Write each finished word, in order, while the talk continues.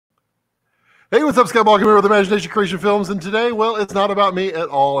Hey, what's up, Scott Balkan here with Imagination Creation Films, and today, well, it's not about me at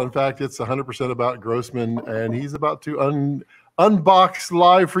all. In fact, it's 100% about Grossman, and he's about to unbox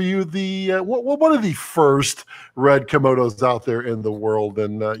live for you the one of the first red Komodos out there in the world.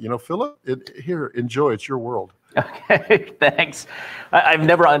 And Philip, here, enjoy. It's your world. Okay, thanks. I've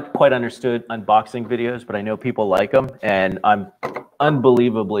never quite understood unboxing videos, but I know people like them, and I'm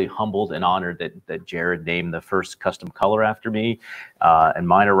unbelievably humbled and honored that Jared named the first custom color after me, and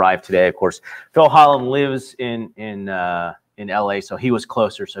mine arrived today. Of course, Phil Holland lives in LA, so he was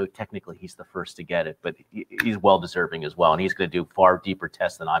closer, so technically he's the first to get it, but he's well deserving as well, and he's going to do far deeper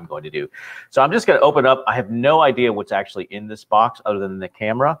tests than I'm going to do. So I'm just going to open it up. I have no idea what's actually in this box other than the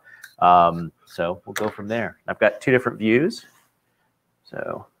camera. So we'll go from there. I've got two different views.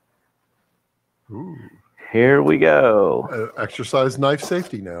 So Ooh. Here we go. Exercise knife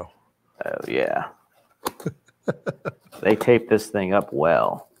safety now. Oh, yeah. They taped this thing up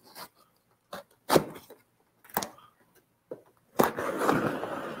well.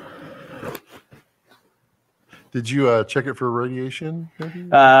 Did you check it for radiation? Maybe?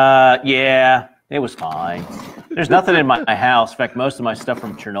 Yeah, it was fine. There's nothing in my house. In fact, most of my stuff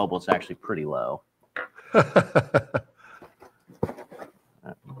from Chernobyl is actually pretty low.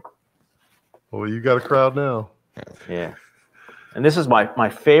 Well, you got a crowd now. Yeah. And this is my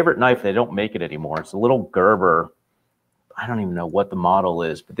favorite knife. They don't make it anymore. It's a little Gerber. I don't even know what the model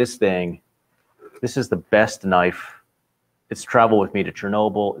is, but this is the best knife. It's traveled with me to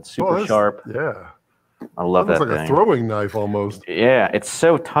Chernobyl. It's super sharp. Yeah. I love that thing. It's like a throwing knife almost. Yeah, it's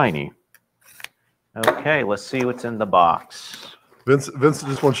so tiny. Okay, let's see what's in the box. Vincent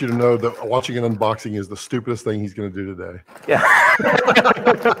just wants you to know that watching an unboxing is the stupidest thing he's going to do today. Yeah.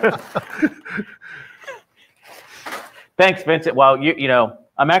 Thanks, Vincent. Well,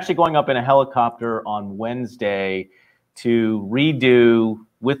 I'm actually going up in a helicopter on Wednesday to redo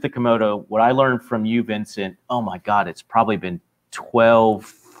with the Komodo what I learned from you, Vincent. Oh my God, it's probably been 12,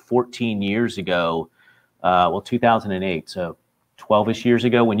 14 years ago. 2008. So 12-ish years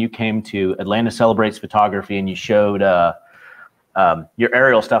ago when you came to Atlanta Celebrates Photography and you showed your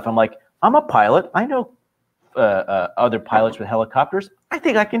aerial stuff. I'm like, I'm a pilot. I know other pilots with helicopters. I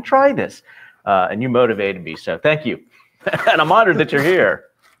think I can try this. And you motivated me. So thank you. And I'm honored that you're here.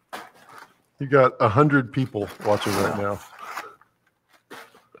 You got 100 people watching right now.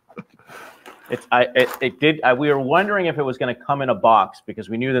 We were wondering if it was going to come in a box because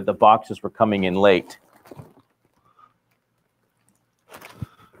we knew that the boxes were coming in late.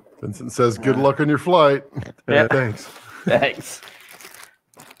 Vincent says, good luck on your flight. Yeah. Thanks. Thanks.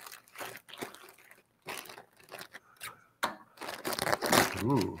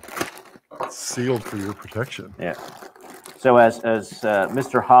 Ooh, it's sealed for your protection. Yeah. So as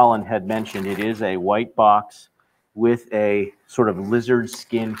Mr. Holland had mentioned, it is a white box with a sort of lizard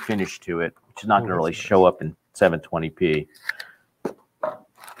skin finish to it, which is not going to really show up in 720p.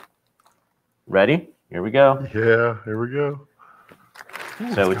 Ready? Here we go. Yeah, here we go.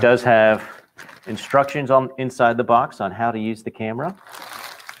 So it does have instructions inside the box on how to use the camera.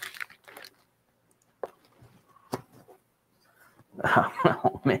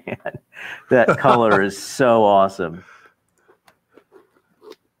 Oh man, that color is so awesome.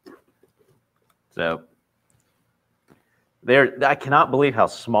 So I cannot believe how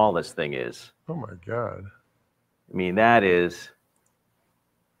small this thing is. Oh my God. I mean, that is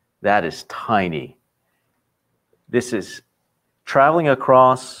tiny. This is traveling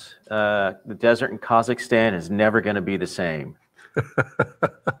across the desert in Kazakhstan is never going to be the same.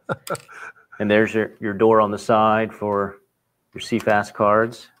 And there's your door on the side for your CFast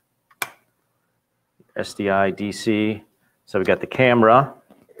cards, SDI, DC. So we got the camera,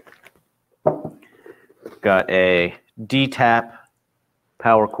 got a D-tap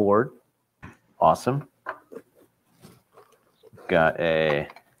power cord, awesome. Got a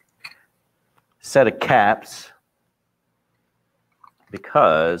set of caps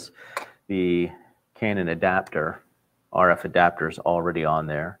because the Canon adapter, RF adapter is already on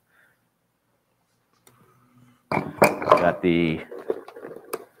there. Got the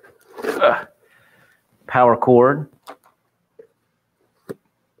power cord,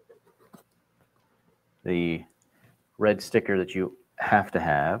 the red sticker that you have to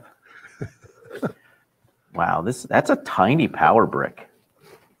have. Wow, that's a tiny power brick.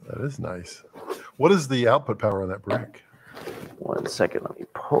 That is nice. What is the output power on that brick? 1 second, let me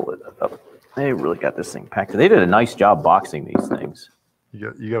pull it up. They really got this thing packed. They did a nice job boxing these things.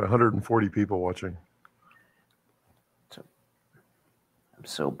 You got 140 people watching. I'm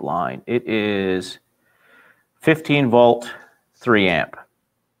so blind. It is 15 volt, 3 amp,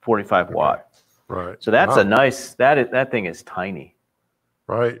 45 watt. Right. So that's a nice. That thing is tiny.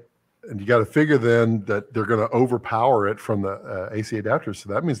 Right. And you got to figure then that they're going to overpower it from the AC adapters. So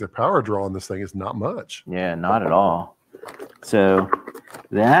that means the power draw on this thing is not much. Yeah, not at all. So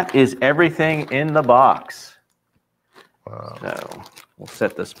that is everything in the box. Wow. So we'll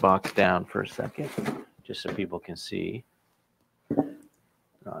set this box down for a second, just so people can see.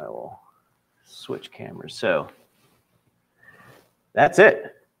 I will switch cameras. So that's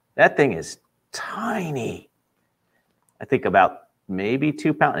it. That thing is tiny. I think about maybe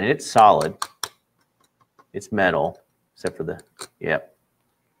 2 pounds, and it's solid. It's metal, except for the, yep.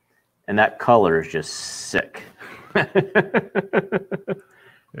 And that color is just sick. Yeah,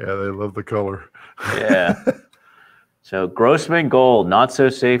 they love the color. Yeah. So Grossman gold, not so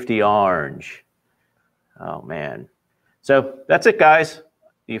safety orange. Oh man. So that's it, guys.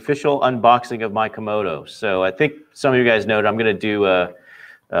 The official unboxing of my Komodo. So I think some of you guys know that I'm going to do a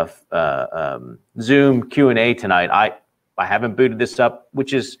Zoom Q&A tonight. I haven't booted this up,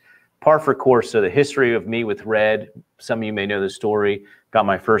 which is par for course. So the history of me with Red, some of you may know the story. Got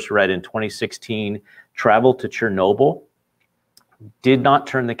my first Red in 2016, traveled to Chernobyl. Did not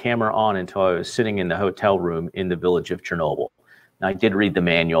turn the camera on until I was sitting in the hotel room in the village of Chernobyl. Now, I did read the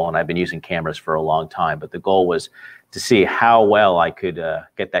manual, and I've been using cameras for a long time, but the goal was to see how well I could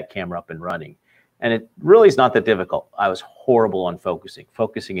get that camera up and running. And it really is not that difficult. I was horrible on focusing.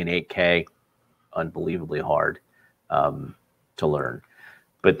 Focusing in 8K, unbelievably hard to learn.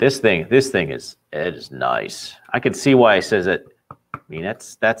 But this thing is nice. I can see why he says it. I mean,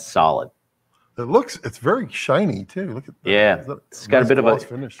 that's solid. It's very shiny too. Look at that. Yeah, it's got a bit of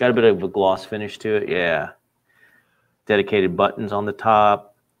a gloss finish to it. Yeah, dedicated buttons on the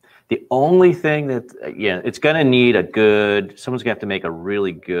top. The only thing that it's gonna need someone's gonna have to make a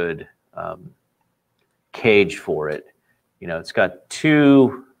really good cage for it. You know, it's got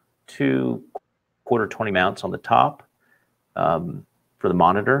two quarter 20 mounts on the top for the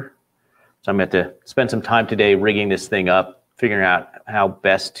monitor. So I'm gonna have to spend some time today rigging this thing up, figuring out how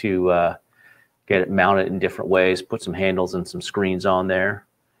best to get it mounted in different ways, put some handles and some screens on there.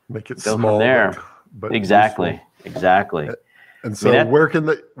 Make it go small from there. But exactly. And so where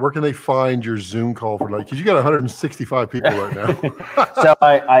can they find your Zoom call for because you got 165 people right now. So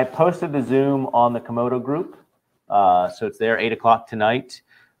I posted the Zoom on the Komodo group. So it's there 8 o'clock tonight.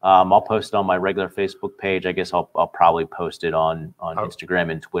 I'll post it on my regular Facebook page. I guess I'll probably post it on Instagram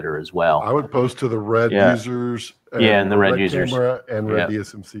and Twitter as well. I would post to the Red users. And the Red users. Camera and Red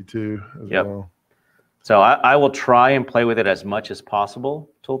DSMC2 as well. So I will try and play with it as much as possible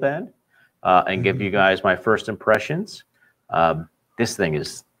till then and give you guys my first impressions. This thing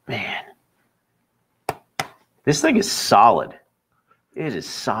is, man, this thing is solid. It is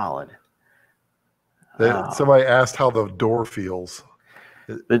solid. Somebody asked how the door feels.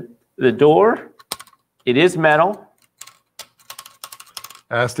 The door, it is metal.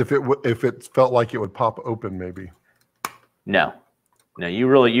 Asked if it felt like it would pop open, maybe. No, you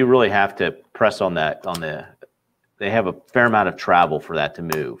really have to press on that. They have a fair amount of travel for that to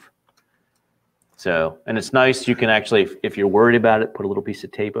move. So, and it's nice. You can actually, if you're worried about it, put a little piece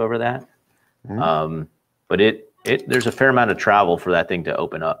of tape over that. But there's a fair amount of travel for that thing to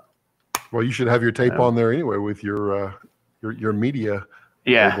open up. Well, you should have your tape on there anyway with your media.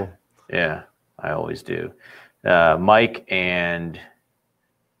 Yeah, label. Yeah, I always do. Mic and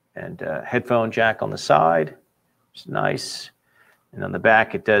headphone jack on the side. It's nice. And on the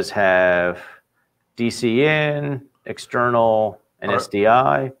back, it does have DC in, external, and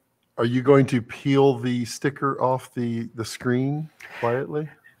SDI. Are you going to peel the sticker off the screen quietly?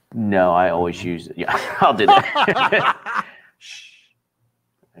 No, I always use it. Yeah, I'll do that.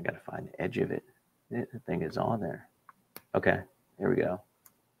 I got to find the edge of it. The thing is on there. Okay, here we go.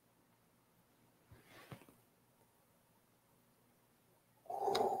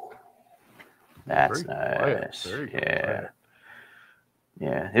 That's nice. Yeah.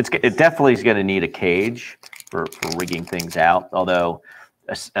 Yeah, it definitely is going to need a cage for rigging things out. Although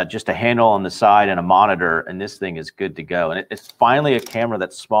just a handle on the side and a monitor, and this thing is good to go. And it's finally a camera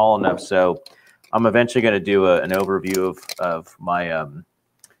that's small enough. So I'm eventually going to do an overview of my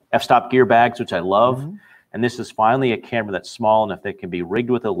f-stop gear bags, which I love. And this is finally a camera that's small enough that can be rigged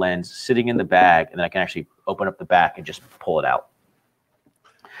with a lens, sitting in the bag, and then I can actually open up the back and just pull it out.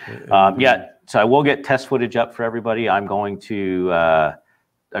 Yeah, so I will get test footage up for everybody. I'm going to.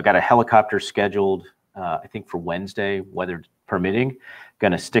 I've got a helicopter scheduled, I think for Wednesday, weather permitting.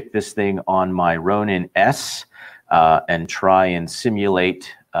 Going to stick this thing on my Ronin S and try and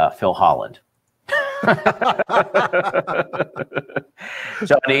simulate Phil Holland.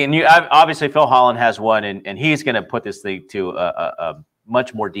 So, and obviously Phil Holland has one, and he's going to put this thing to a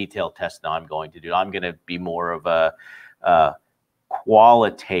much more detailed test than I'm going to do. I'm going to be more of a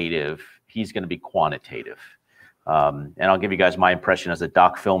qualitative, he's going to be quantitative. And I'll give you guys my impression as a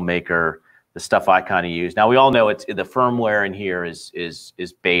doc filmmaker, the stuff I kind of use. Now, we all know it's the firmware in here is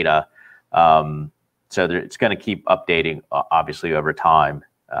beta. So it's going to keep updating, obviously, over time.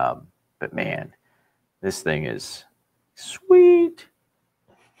 But man, this thing is sweet.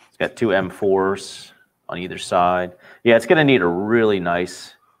 It's got 2 M4s on either side. Yeah, it's going to need a really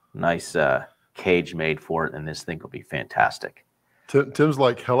nice cage made for it, and this thing will be fantastic. Tim's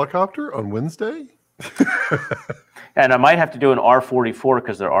like, helicopter on Wednesday? And I might have to do an R44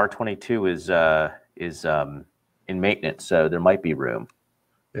 because their R22 is in maintenance, so there might be room.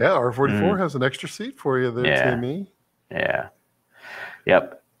 Yeah, R44 has an extra seat for you there, Timmy. Yeah.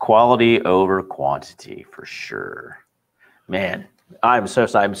 Yep. Quality over quantity for sure. Man, I'm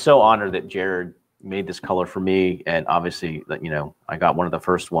so honored that Jared made this color for me, and obviously, you know, I got one of the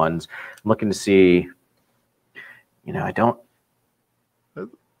first ones. I'm looking to see, you know, I don't.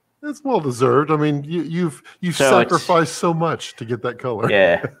 It's well deserved. I mean, you've sacrificed so much to get that color.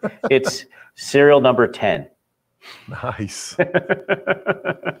 Yeah, it's serial number 10. Nice.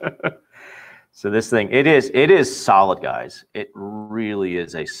 So this thing, it is solid, guys. It really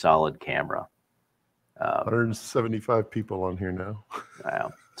is a solid camera. 175 people on here now.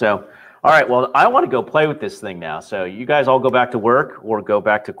 Wow. So, all right. Well, I want to go play with this thing now. So you guys all go back to work or go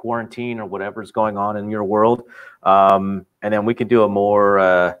back to quarantine or whatever's going on in your world, and then we can do a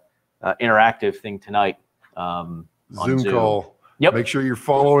more interactive thing tonight. Zoom call. Yep. Make sure you're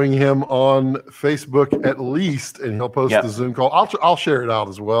following him on Facebook at least, and he'll post the Zoom call. I'll share it out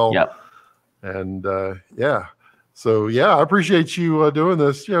as well. Yep. And yeah. So yeah, I appreciate you doing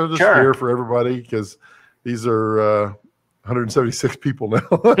this. You know, just here for everybody, because these are 176 people now.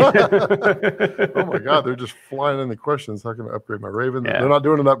 Oh my God, they're just flying in the questions. How can I upgrade my Raven? They're not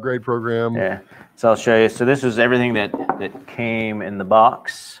doing an upgrade program. Yeah. So I'll show you. So this is everything that came in the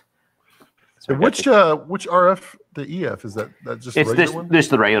box. So which RF, the EF, is that just the regular one? This is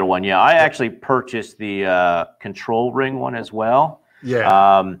the regular one. Yeah, I actually purchased the control ring one as well.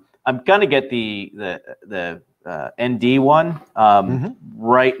 Yeah. I'm gonna get the ND one.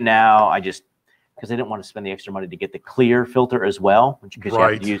 Right now, because I didn't want to spend the extra money to get the clear filter as well,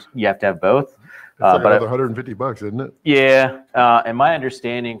 because you have to have both. It's like another $150, isn't it? Yeah. And my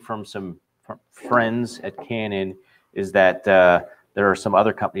understanding from some friends at Canon is that there are some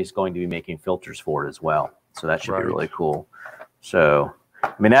other companies going to be making filters for it as well. So that should be really cool. So,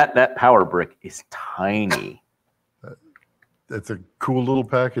 I mean, that power brick is tiny. It's a cool little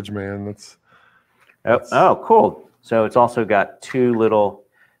package, man. That's cool. So it's also got 2 little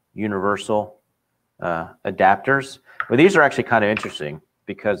universal adapters. Well, these are actually kind of interesting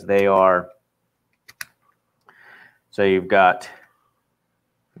because they are. So you've got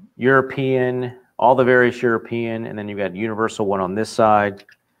European, all the various European, and then you've got universal one on this side.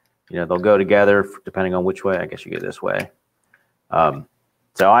 You know, they'll go together depending on which way. I guess you go this way. That's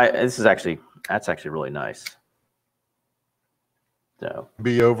actually really nice. So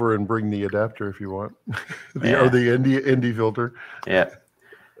be over and bring the adapter if you want, or the ND filter. Yeah.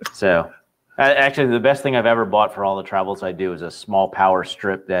 So actually, the best thing I've ever bought for all the travels I do is a small power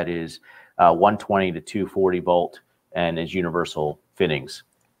strip that is 120 to 240 volt and is universal fittings.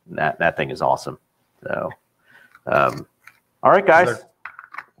 That thing is awesome. So, all right, guys.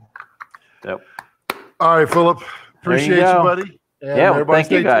 All right, Philip. Appreciate you, buddy. And everybody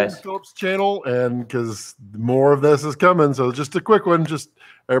thank you, guys. Philip's channel, and because more of this is coming, so just a quick one. Just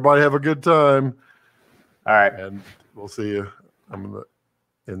everybody have a good time. All right, and we'll see you. I'm gonna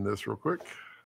end this real quick.